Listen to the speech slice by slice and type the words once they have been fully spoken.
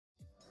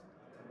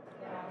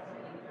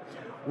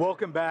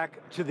Welcome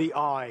back to the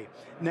Eye.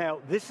 Now,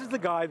 this is the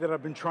guy that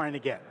I've been trying to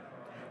get.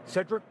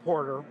 Cedric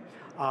Porter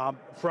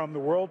from the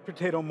World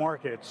Potato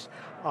Markets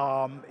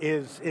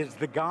is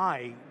the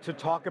guy to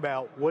talk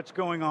about what's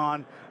going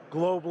on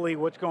globally,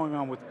 what's going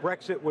on with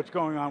Brexit, what's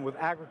going on with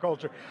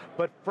agriculture.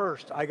 But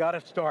first, I got to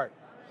start.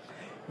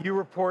 You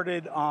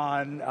reported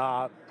on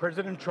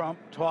President Trump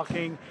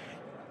talking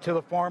to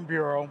the Farm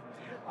Bureau.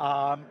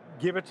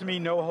 Give it to me,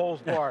 no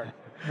holds barred.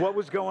 What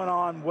was going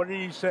on? What did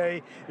he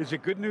say? Is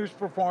it good news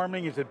for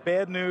farming? Is it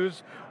bad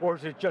news? Or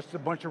is it just a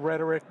bunch of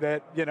rhetoric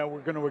that, we're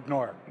going to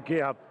ignore?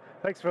 Yeah,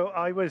 thanks, Phil.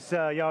 I was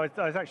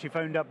actually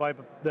phoned up by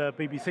the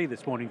BBC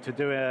this morning to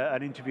do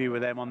an interview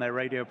with them on their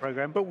radio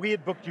program. But we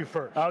had booked you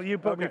first. Oh, you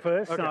booked me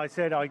first, and I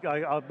said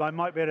I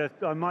might be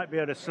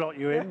able to slot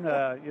you in.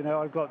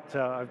 I've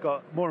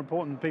got more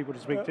important people to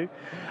speak to.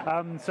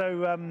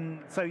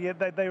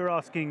 They were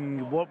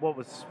asking what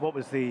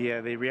was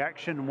the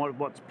reaction, and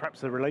what's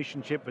perhaps the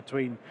relationship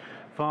between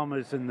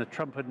farmers and the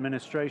Trump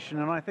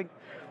administration. And I think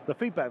the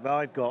feedback that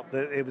I've got,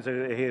 that it was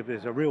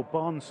a real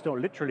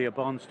literally a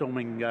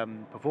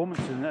barnstorming performance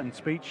and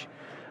speech.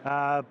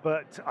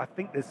 But I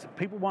think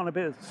people want a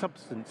bit of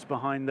substance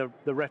behind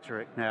the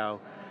rhetoric now.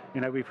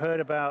 We've heard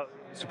about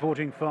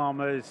supporting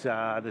farmers.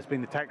 There's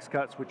been the tax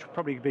cuts, which will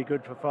probably be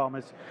good for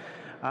farmers.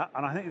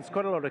 And I think there's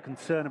quite a lot of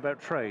concern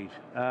about trade,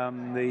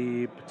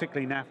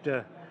 particularly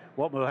NAFTA,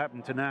 what will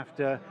happen to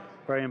NAFTA,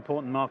 very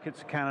important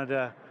markets,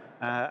 Canada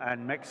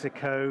and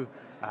Mexico,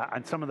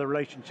 and some of the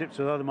relationships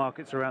with other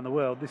markets around the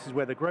world. This is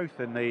where the growth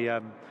in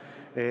the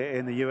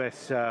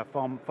US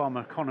farm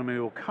economy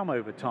will come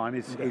over time,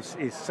 is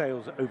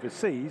sales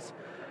overseas.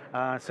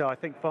 So I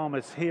think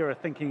farmers here are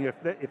thinking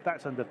if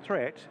that's under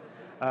threat,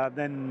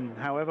 then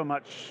however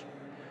much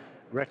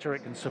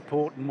rhetoric and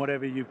support and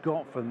whatever you've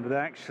got from them,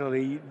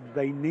 actually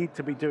they need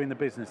to be doing the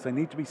business. They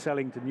need to be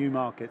selling to new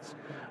markets,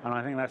 and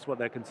I think that's what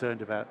they're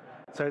concerned about.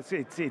 So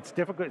it's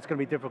difficult. It's going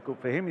to be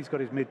difficult for him. He's got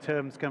his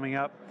midterms coming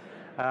up,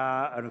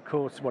 and of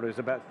course,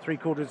 about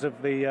 3/4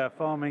 of the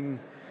farming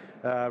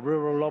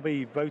rural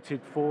lobby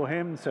voted for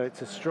him. So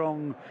it's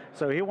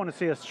So he'll want to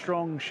see a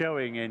strong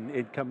showing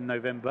in come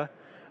November.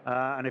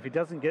 And if he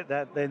doesn't get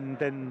that,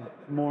 then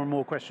more and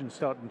more questions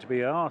starting to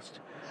be asked.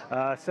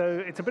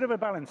 So it's a bit of a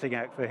balancing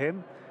act for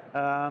him,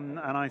 and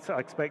I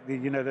expect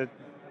that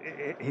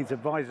his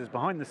advisors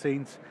behind the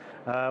scenes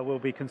will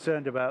be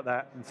concerned about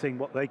that and seeing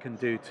what they can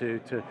do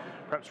to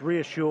perhaps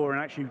reassure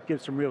and actually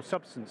give some real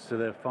substance to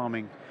the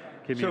farming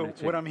community.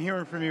 So what I'm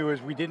hearing from you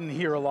is we didn't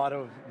hear a lot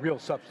of real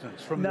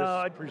substance from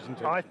this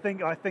presentation.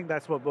 I think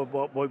that's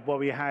what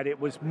we had. It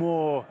was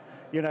more,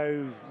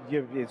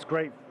 it's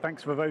great,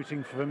 thanks for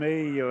voting for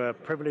me, you're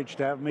privileged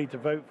to have me to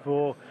vote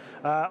for.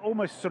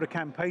 Almost sort of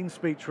campaign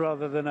speech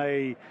rather than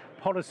a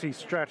policy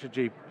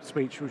strategy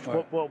speech, which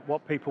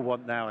what people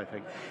want now, I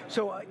think.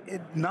 So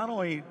not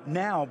only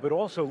now, but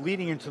also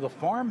leading into the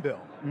Farm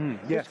Bill.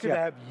 This could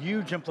have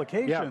huge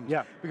implications,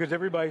 because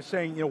everybody's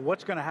saying,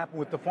 what's going to happen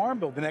with the Farm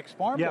Bill, the next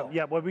Farm Bill?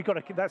 Yeah, well, we've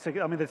got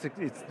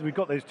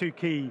those two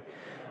key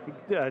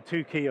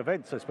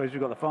events, I suppose. We've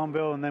got the Farm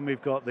Bill, and then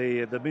we've got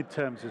the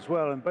midterms as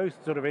well, and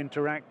both sort of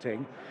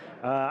interacting.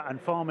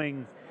 And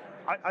farming,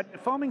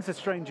 farming's a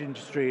strange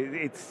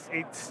industry.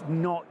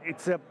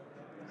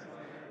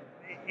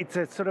 It's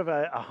a sort of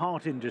a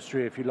heart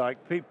industry, if you like.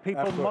 A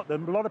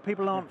lot of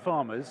people aren't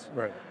farmers,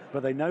 right?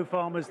 But they know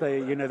farmers.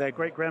 Their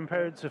great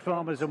grandparents are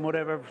farmers and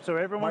whatever. So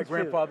everyone's my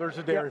grandfather's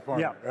a dairy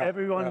farmer.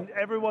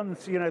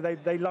 Everyone's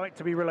they like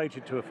to be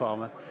related to a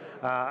farmer,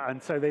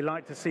 and so they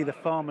like to see the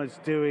farmers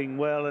doing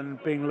well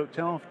and being looked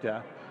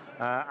after.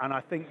 And I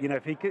think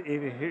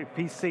if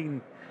he's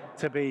seen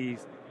to be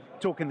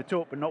talking the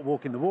talk but not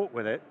walking the walk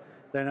with it,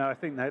 then I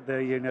think that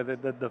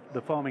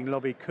the farming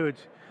lobby could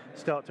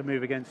start to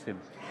move against him.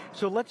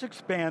 So let's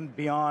expand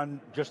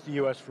beyond just the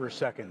U.S. for a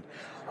second.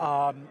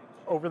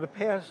 Over the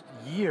past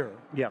year,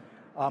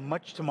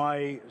 much to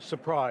my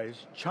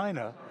surprise,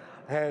 China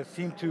has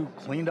seemed to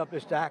clean up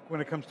its act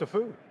when it comes to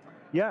food.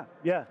 Yeah.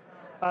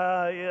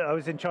 I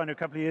was in China a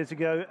couple of years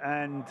ago,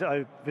 and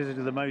I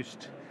visited the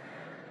most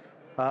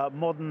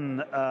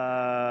modern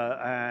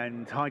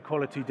and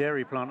high-quality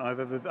dairy plant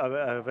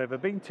I've ever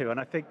been to, and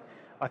I think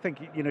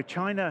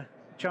China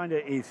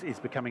is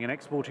becoming an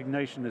exporting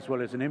nation as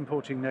well as an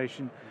importing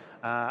nation,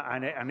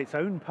 and its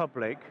own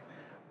public.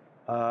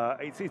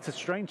 It's a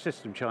strange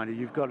system, China.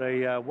 You've got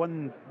a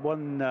one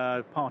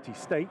party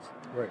state,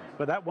 right?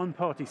 But that one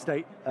party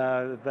state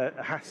that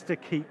has to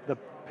keep the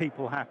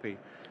people happy.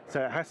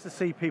 So it has to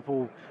see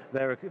people,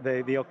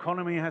 the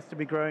economy has to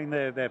be growing,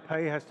 their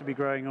pay has to be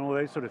growing, and all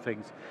those sort of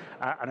things.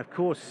 And of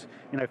course,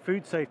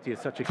 food safety is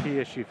such a key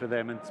issue for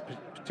them, and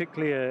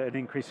particularly an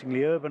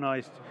increasingly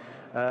urbanized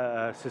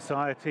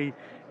society.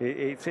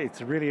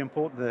 It's really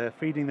important that they're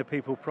feeding the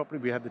people properly.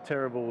 We had the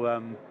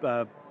terrible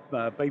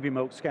baby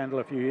milk scandal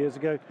a few years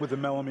ago with the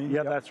melamine.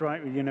 Yeah, that's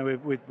right.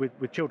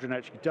 With children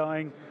actually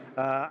dying,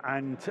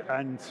 and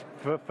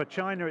for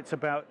China, it's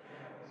about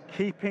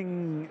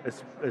keeping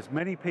as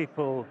many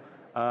people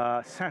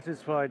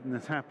satisfied and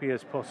as happy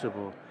as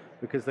possible.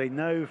 because they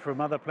know from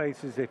other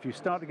places if you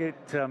start to get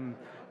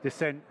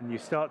dissent and you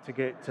start to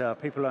get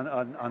people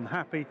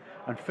unhappy,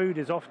 and food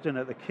is often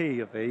at the key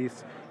of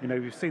these. You know,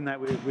 we've seen that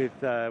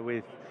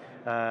with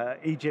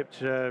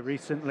Egypt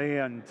recently,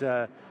 and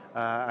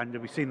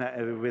we've seen that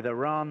with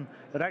Iran,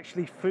 that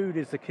actually food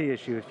is the key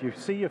issue. If you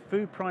see your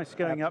food price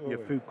going up, your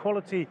food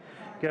quality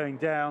going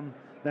down,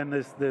 then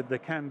there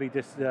can be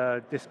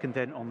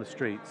discontent on the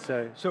streets.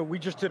 So we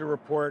just did a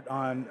report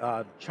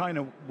on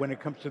China when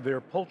it comes to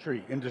their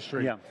poultry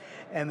industry,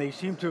 and they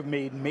seem to have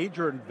made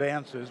major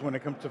advances when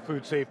it comes to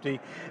food safety,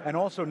 and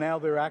also now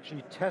they're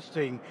actually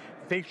testing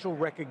facial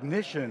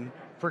recognition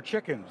for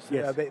chickens.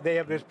 Yes. They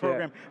have this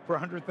program for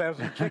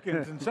 100,000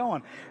 chickens and so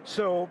on.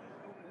 So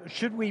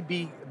should we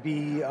be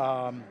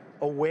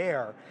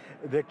aware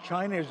that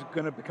China is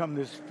going to become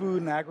this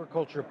food and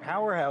agriculture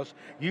powerhouse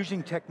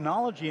using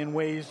technology in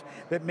ways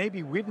that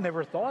maybe we've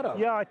never thought of?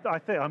 Yeah, I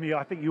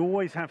think you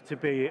always have to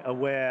be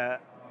aware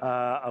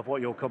of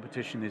what your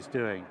competition is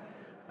doing,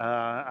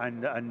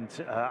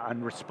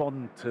 and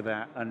respond to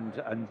that,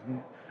 and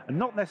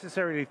not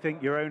necessarily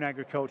think your own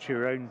agriculture,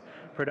 your own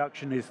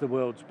production is the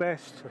world's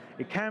best.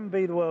 It can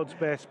be the world's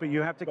best, but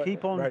you have to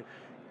keep on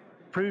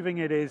proving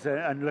it is,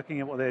 and looking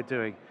at what they're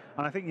doing.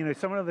 And I think, you know,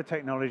 some of the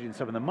technology and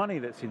some of the money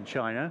that's in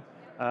China,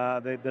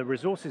 the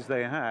resources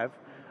they have,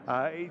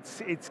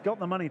 it's got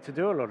the money to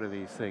do a lot of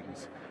these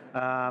things.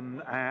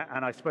 And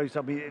I suppose,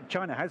 I mean,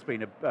 China has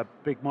been a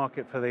big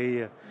market for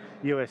the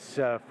US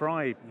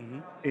fry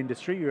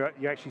industry.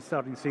 You're actually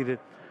starting to see the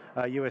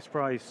US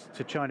fries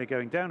to China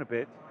going down a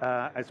bit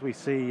as we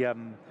see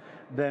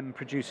them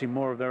producing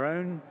more of their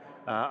own,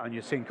 and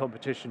you're seeing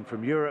competition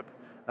from Europe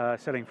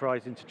selling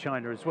fries into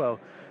China as well.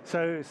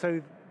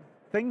 So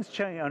things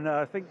change, and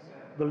I think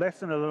the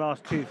lesson of the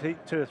last two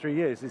or 3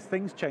 years is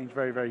things change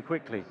very, very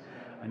quickly,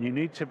 and you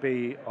need to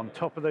be on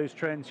top of those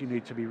trends. You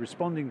need to be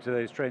responding to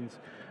those trends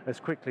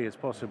as quickly as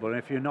possible. And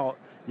if you're not,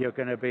 you're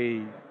going to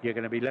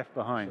be left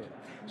behind.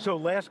 So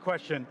last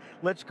question.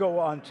 Let's go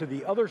on to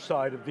the other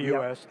side of the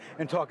U.S.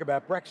 and talk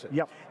about Brexit.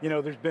 You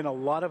know, there's been a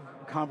lot of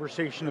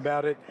conversation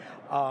about it.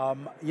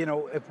 You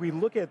know, if we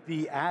look at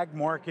the ag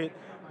market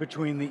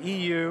between the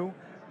EU,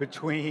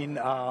 between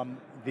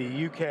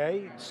the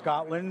UK,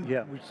 Scotland,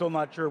 we're still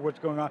not sure what's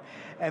going on,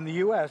 and the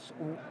US,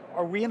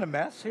 are we in a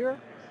mess here?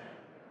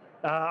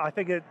 I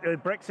think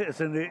Brexit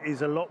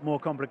is a lot more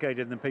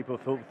complicated than people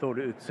thought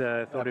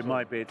it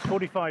might be. It's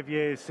 45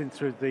 years since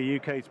the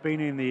UK's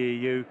been in the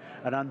EU,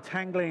 and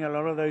untangling a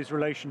lot of those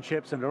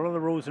relationships and a lot of the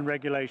rules and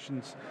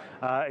regulations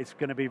is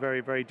going to be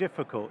very, very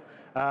difficult.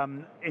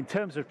 In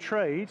terms of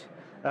trade,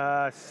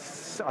 I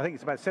think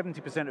it's about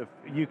 70% of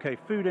UK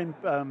food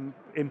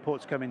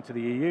imports come into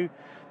the EU.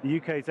 The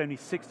UK is only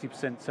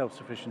 60%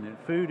 self-sufficient in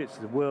food. It's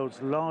the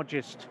world's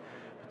largest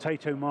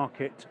potato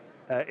market,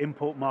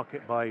 import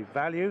market by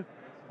value,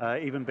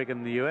 even bigger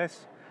than the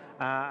US.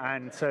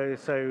 And so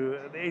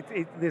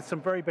there's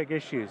some very big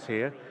issues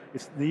here.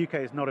 The UK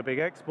is not a big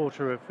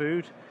exporter of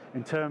food.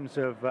 In terms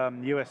of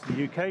US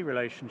and UK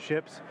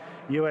relationships,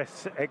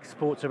 US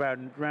exports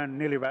around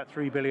nearly about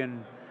 $3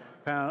 billion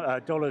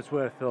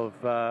worth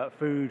of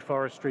food,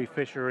 forestry,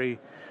 fishery,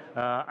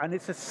 and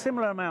it's a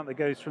similar amount that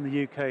goes from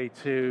the UK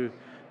to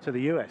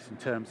the US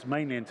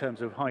mainly in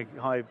terms of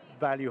high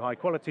value, high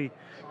quality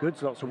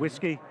goods, lots of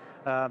whiskey,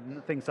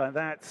 things like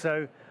that.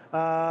 So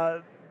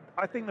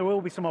I think there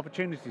will be some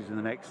opportunities in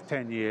the next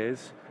 10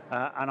 years,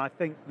 and I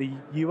think the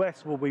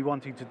US will be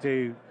wanting to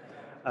do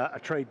a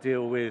trade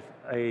deal with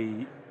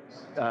a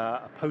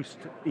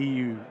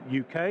post-EU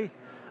UK,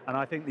 and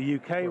I think the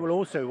UK will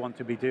also want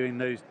to be doing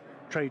those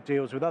trade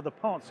deals with other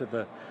parts of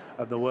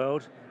the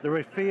world. There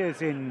are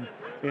fears in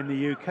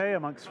the UK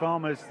amongst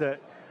farmers that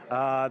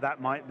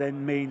that might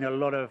then mean a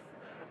lot of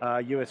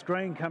US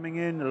grain coming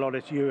in, a lot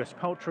of US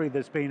poultry.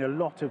 There's been a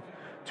lot of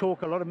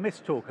talk, a lot of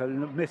mistalk,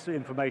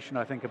 misinformation,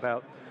 I think,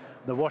 about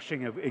the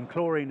washing in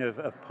chlorine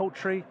of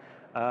poultry,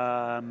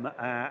 and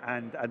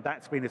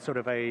that's been a sort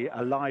of a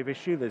live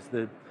issue. There's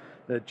the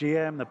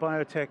GM, the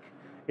biotech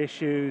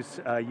issues.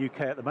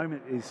 UK at the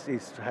moment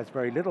has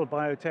very little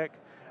biotech,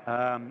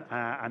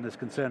 and there's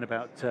concern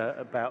about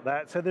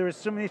that. So there are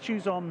some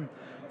issues on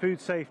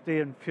food safety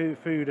and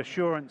food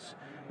assurance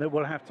that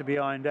will have to be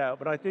ironed out.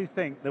 But I do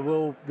think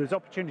there's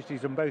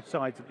opportunities on both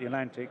sides of the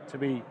Atlantic to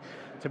be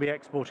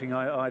exporting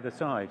either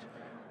side.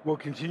 We'll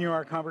continue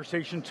our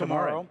conversation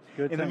tomorrow.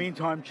 In the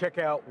meantime, check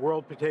out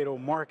World Potato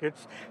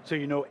Markets so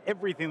you know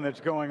everything that's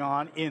going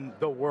on in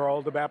the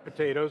world about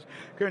potatoes.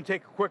 We're going to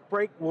take a quick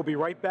break. We'll be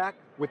right back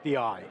with The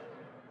Eye.